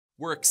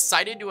We're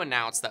excited to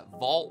announce that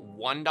Vault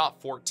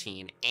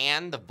 1.14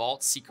 and the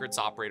Vault Secrets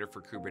operator for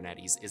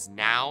Kubernetes is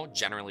now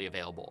generally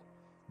available.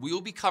 We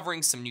will be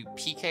covering some new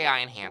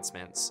PKI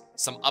enhancements,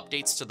 some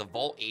updates to the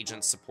Vault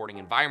agents supporting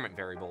environment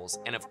variables,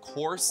 and of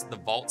course, the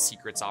Vault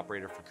Secrets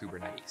operator for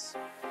Kubernetes.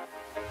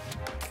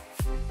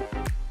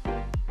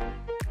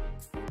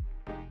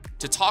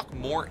 To talk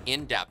more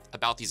in depth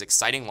about these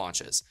exciting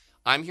launches,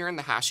 I'm here in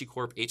the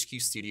HashiCorp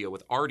HQ studio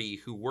with Aarti,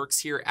 who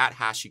works here at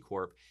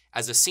HashiCorp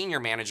as a senior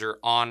manager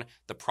on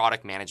the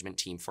product management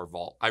team for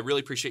Vault. I really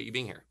appreciate you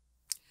being here.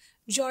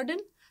 Jordan,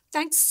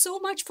 thanks so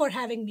much for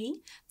having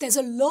me. There's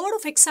a lot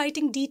of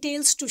exciting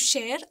details to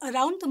share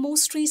around the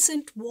most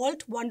recent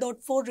Vault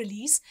 1.4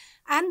 release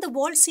and the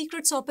Vault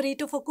Secrets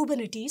operator for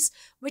Kubernetes,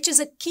 which is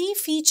a key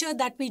feature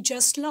that we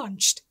just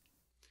launched.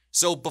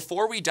 So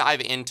before we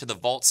dive into the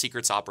Vault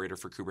Secrets operator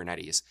for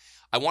Kubernetes,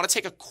 I want to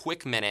take a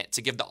quick minute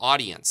to give the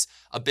audience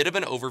a bit of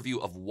an overview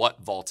of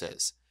what Vault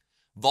is.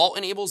 Vault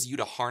enables you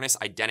to harness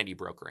identity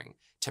brokering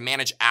to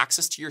manage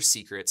access to your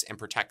secrets and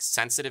protect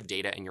sensitive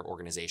data in your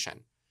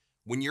organization.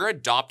 When you're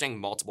adopting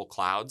multiple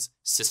clouds,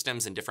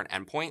 systems, and different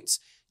endpoints,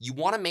 you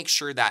want to make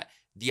sure that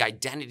the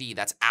identity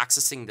that's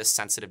accessing this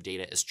sensitive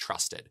data is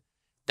trusted.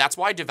 That's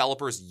why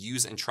developers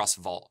use and trust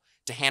Vault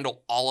to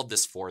handle all of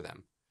this for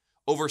them.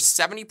 Over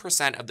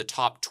 70% of the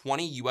top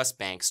 20 US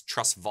banks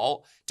trust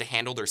Vault to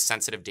handle their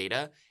sensitive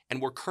data,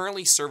 and we're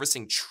currently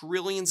servicing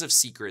trillions of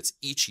secrets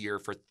each year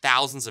for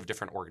thousands of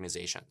different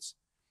organizations.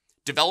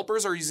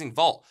 Developers are using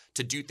Vault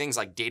to do things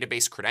like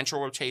database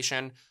credential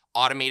rotation,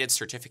 automated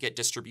certificate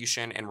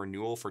distribution and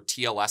renewal for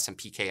TLS and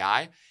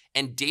PKI,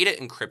 and data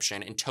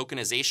encryption and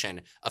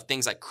tokenization of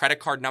things like credit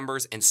card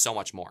numbers and so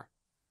much more.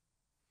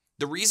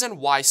 The reason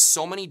why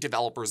so many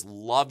developers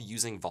love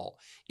using Vault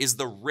is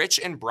the rich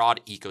and broad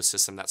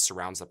ecosystem that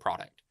surrounds the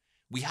product.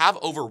 We have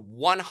over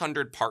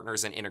 100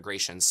 partners and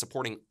integrations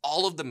supporting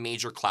all of the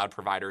major cloud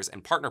providers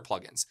and partner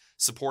plugins,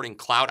 supporting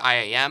Cloud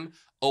IAM,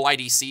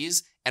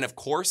 OIDCs, and of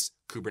course,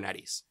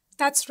 Kubernetes.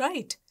 That's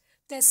right.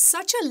 There's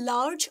such a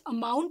large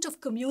amount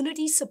of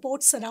community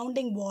support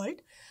surrounding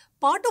Vault.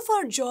 Part of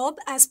our job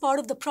as part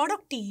of the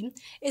product team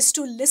is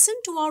to listen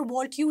to our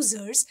Vault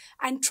users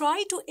and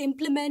try to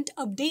implement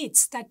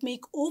updates that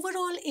make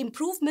overall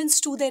improvements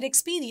to their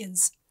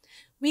experience.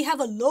 We have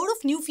a lot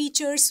of new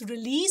features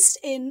released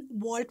in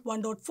Vault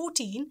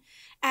 1.14,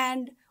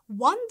 and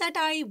one that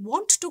I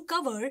want to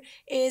cover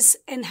is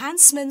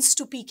enhancements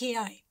to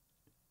PKI.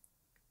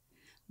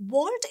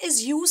 Vault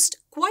is used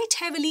quite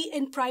heavily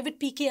in private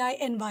PKI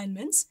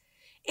environments.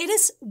 It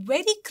is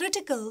very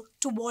critical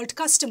to Vault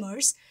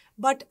customers,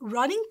 but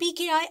running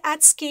PKI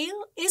at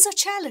scale is a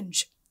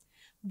challenge.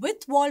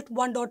 With Vault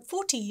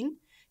 1.14,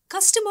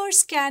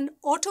 customers can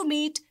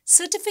automate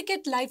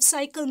certificate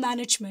lifecycle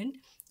management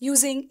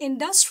using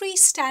industry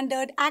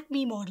standard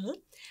ACME model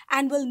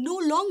and will no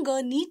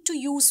longer need to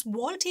use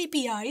Vault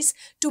APIs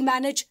to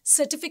manage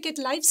certificate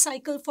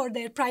lifecycle for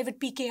their private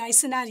PKI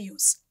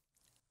scenarios.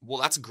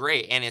 Well, that's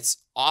great, and it's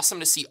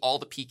awesome to see all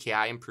the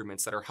PKI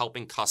improvements that are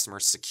helping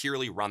customers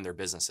securely run their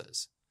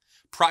businesses.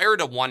 Prior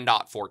to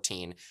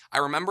 1.14, I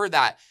remember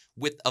that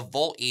with a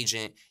Vault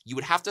agent, you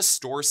would have to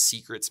store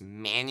secrets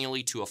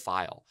manually to a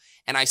file.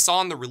 And I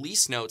saw in the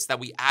release notes that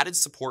we added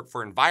support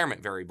for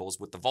environment variables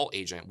with the Vault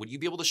agent. Would you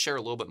be able to share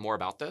a little bit more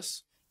about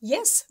this?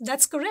 Yes,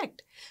 that's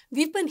correct.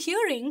 We've been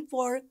hearing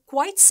for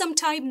quite some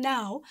time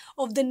now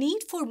of the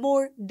need for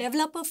more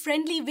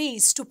developer-friendly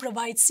ways to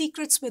provide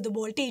secrets with the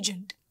Vault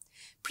agent.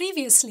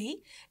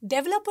 Previously,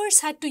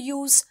 developers had to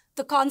use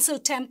the Consul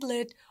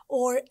template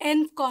or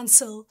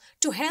Consul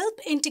to help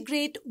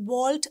integrate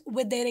Vault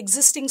with their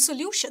existing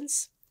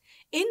solutions.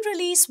 In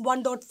release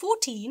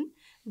 1.14,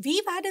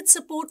 we've added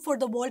support for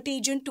the Vault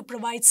agent to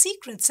provide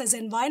secrets as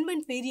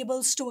environment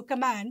variables to a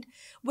command,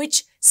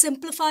 which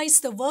simplifies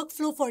the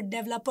workflow for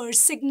developers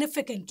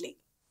significantly.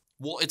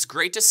 Well, it's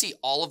great to see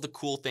all of the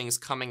cool things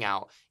coming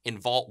out in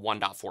Vault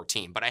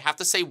 1.14, but I have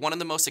to say one of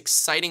the most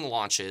exciting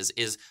launches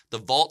is the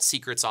Vault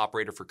Secrets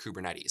operator for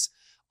Kubernetes.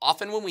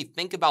 Often when we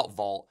think about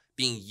Vault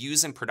being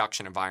used in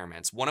production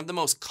environments, one of the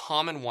most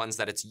common ones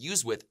that it's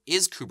used with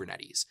is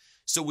Kubernetes.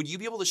 So would you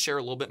be able to share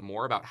a little bit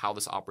more about how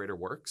this operator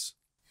works?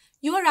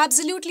 You are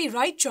absolutely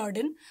right,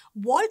 Jordan.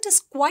 Vault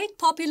is quite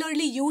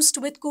popularly used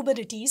with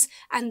Kubernetes,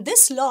 and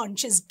this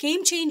launch is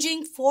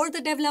game-changing for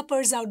the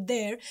developers out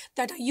there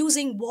that are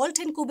using Vault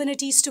and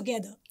Kubernetes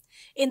together.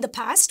 In the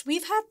past,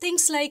 we've had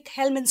things like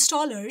Helm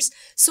installers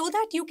so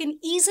that you can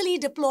easily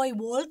deploy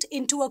Vault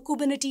into a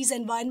Kubernetes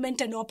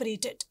environment and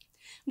operate it.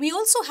 We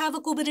also have a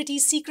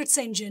Kubernetes secrets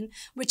engine,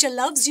 which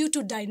allows you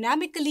to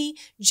dynamically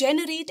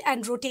generate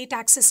and rotate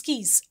access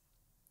keys.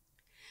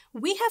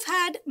 We have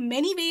had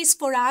many ways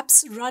for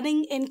apps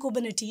running in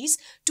Kubernetes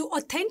to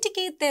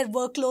authenticate their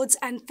workloads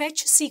and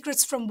fetch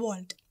secrets from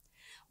Vault.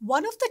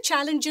 One of the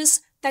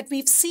challenges that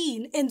we've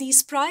seen in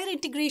these prior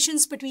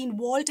integrations between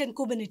Vault and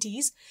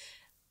Kubernetes,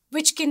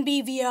 which can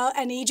be via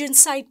an agent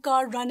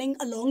sidecar running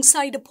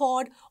alongside a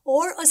pod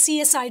or a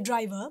CSI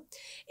driver,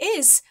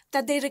 is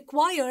that they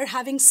require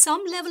having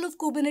some level of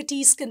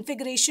Kubernetes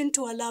configuration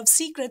to allow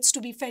secrets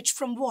to be fetched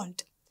from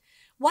Vault.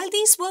 While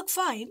these work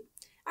fine,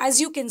 as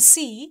you can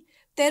see,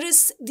 there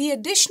is the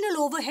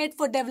additional overhead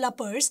for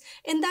developers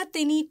in that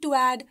they need to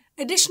add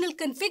additional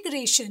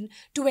configuration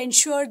to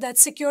ensure that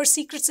secure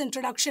secrets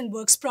introduction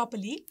works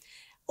properly,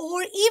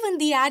 or even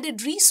the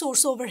added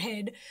resource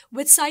overhead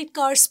with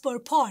sidecars per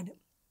pod.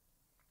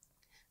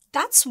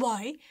 That's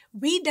why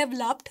we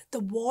developed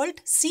the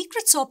Vault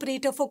Secrets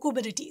Operator for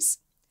Kubernetes.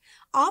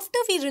 After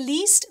we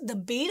released the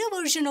beta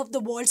version of the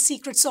Vault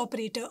Secrets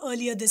Operator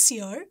earlier this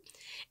year,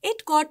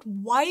 it got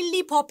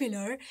wildly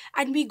popular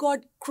and we got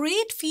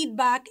great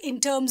feedback in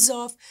terms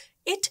of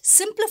it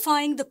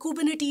simplifying the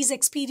Kubernetes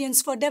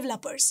experience for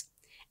developers.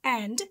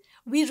 And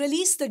we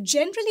released the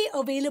generally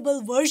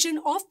available version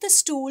of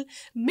this tool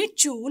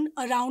mid-June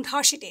around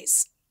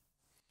HashiDays.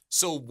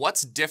 So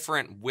what's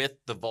different with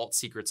the Vault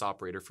Secrets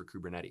Operator for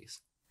Kubernetes?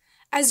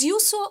 As you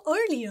saw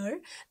earlier,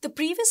 the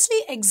previously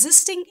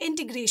existing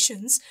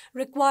integrations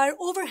require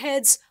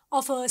overheads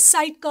of a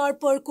sidecar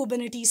per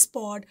Kubernetes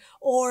pod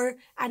or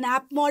an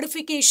app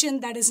modification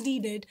that is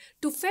needed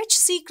to fetch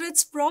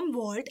secrets from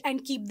Vault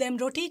and keep them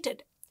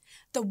rotated.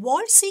 The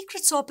Vault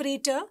Secrets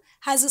Operator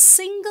has a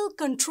single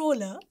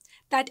controller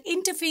that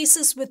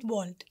interfaces with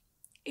Vault.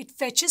 It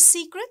fetches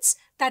secrets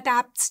that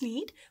apps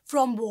need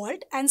from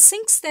Vault and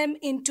syncs them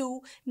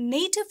into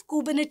native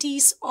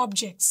Kubernetes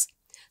objects.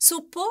 So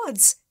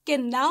pods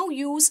can now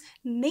use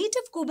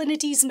native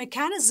Kubernetes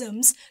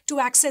mechanisms to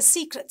access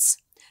secrets.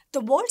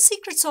 The Vault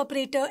Secrets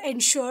Operator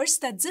ensures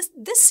that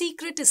this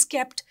secret is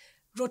kept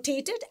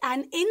rotated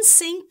and in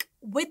sync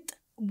with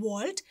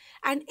Vault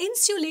and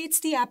insulates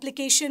the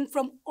application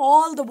from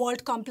all the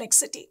Vault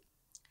complexity.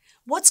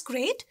 What's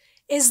great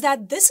is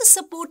that this is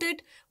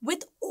supported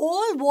with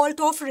all Vault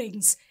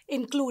offerings,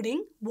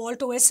 including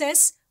Vault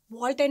OSS,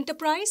 Vault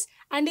Enterprise,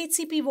 and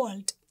HCP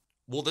Vault.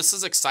 Well, this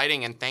is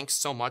exciting, and thanks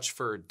so much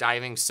for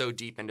diving so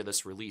deep into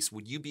this release.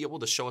 Would you be able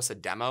to show us a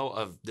demo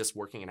of this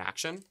working in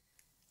action?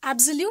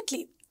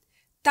 Absolutely.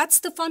 That's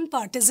the fun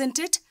part, isn't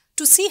it?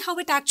 To see how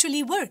it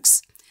actually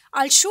works.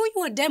 I'll show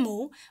you a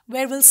demo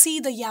where we'll see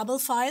the YAML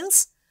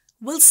files.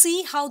 We'll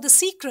see how the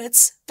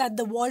secrets that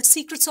the Vault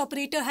Secrets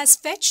Operator has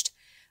fetched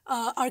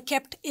are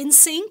kept in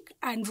sync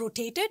and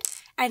rotated,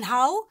 and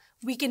how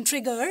we can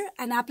trigger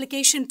an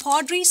application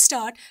pod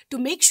restart to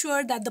make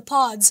sure that the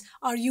pods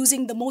are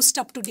using the most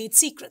up-to-date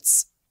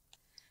secrets.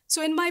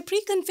 So in my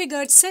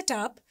pre-configured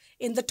setup,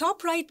 in the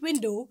top right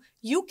window,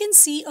 you can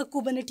see a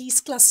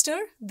Kubernetes cluster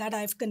that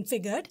I've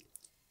configured.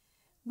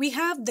 We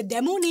have the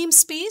demo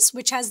namespace,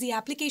 which has the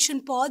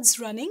application pods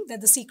running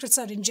that the secrets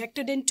are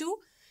injected into.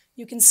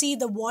 You can see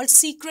the Vault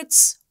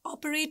Secrets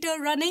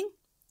Operator running,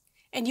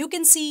 and you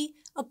can see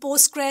a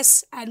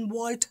Postgres and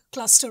Vault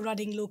cluster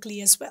running locally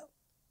as well.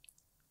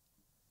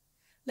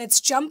 Let's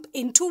jump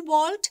into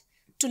Vault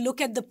to look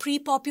at the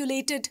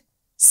pre-populated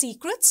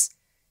secrets.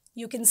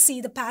 You can see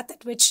the path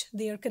at which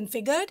they are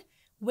configured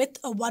with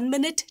a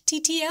 1-minute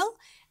TTL,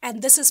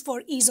 and this is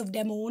for ease of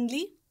demo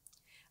only.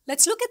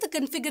 Let's look at the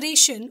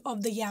configuration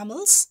of the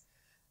YAMLs.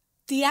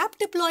 The app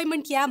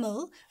deployment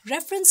YAML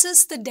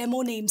references the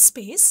demo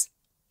namespace,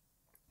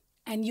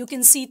 and you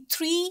can see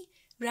 3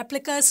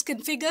 replicas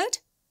configured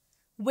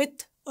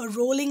with a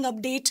rolling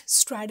update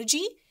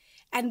strategy,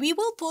 and we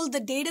will pull the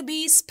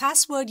database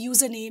password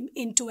username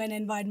into an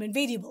environment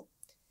variable.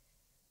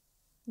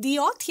 The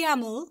auth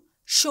YAML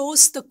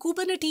shows the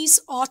Kubernetes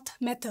auth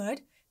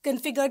method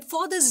configured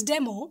for this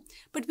demo,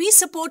 but we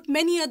support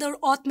many other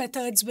auth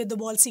methods with the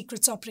Vault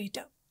Secrets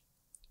Operator.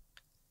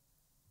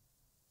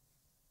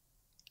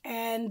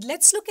 And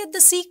let's look at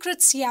the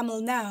secrets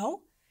YAML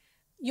now.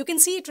 You can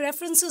see it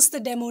references the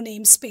demo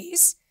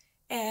namespace,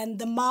 and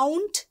the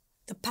mount,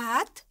 the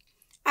path,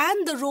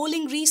 and the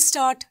rolling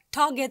restart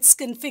targets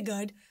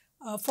configured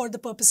for the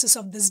purposes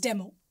of this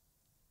demo.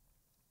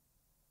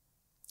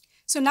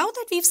 So now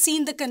that we've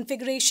seen the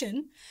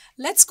configuration,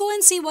 let's go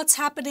and see what's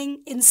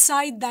happening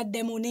inside that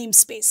demo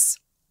namespace.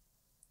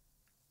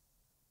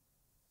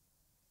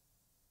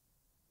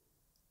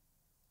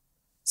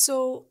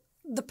 So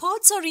the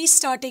pods are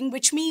restarting,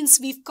 which means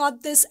we've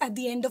got this at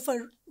the end of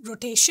a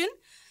rotation.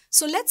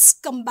 So let's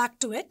come back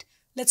to it.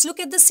 Let's look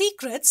at the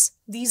secrets.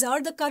 These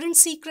are the current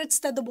secrets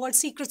that the Vault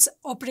Secrets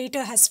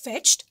Operator has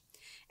fetched.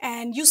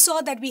 And you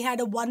saw that we had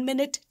a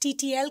 1-minute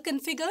TTL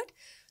configured.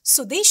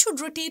 So they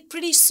should rotate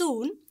pretty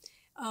soon.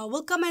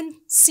 We'll come and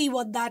see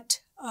what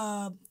that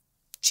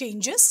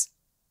changes.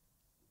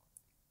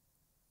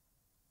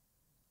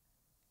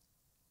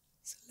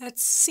 So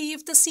let's see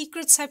if the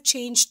secrets have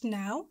changed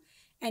now.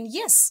 And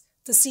yes,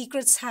 the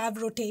secrets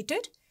have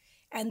rotated.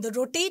 And the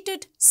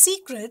rotated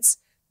secrets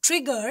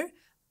trigger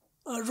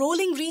a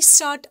rolling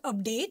restart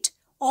update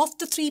of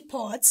the 3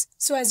 pods.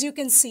 So as you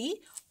can see,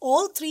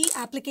 all 3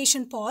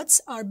 application pods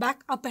are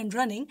back up and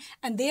running,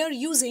 and they are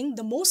using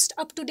the most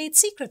up-to-date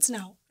secrets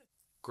now.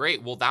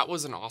 Great. Well, that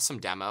was an awesome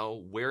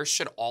demo. Where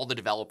should all the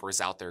developers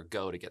out there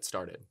go to get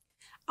started?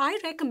 I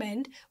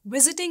recommend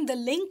visiting the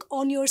link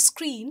on your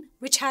screen,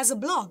 which has a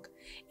blog.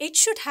 It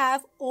should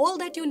have all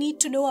that you need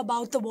to know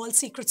about the Vault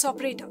Secrets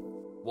Operator.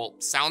 Well,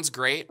 sounds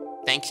great.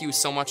 Thank you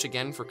so much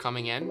again for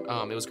coming in.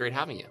 It was great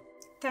having you.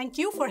 Thank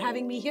you for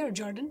having me here,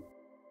 Jordan.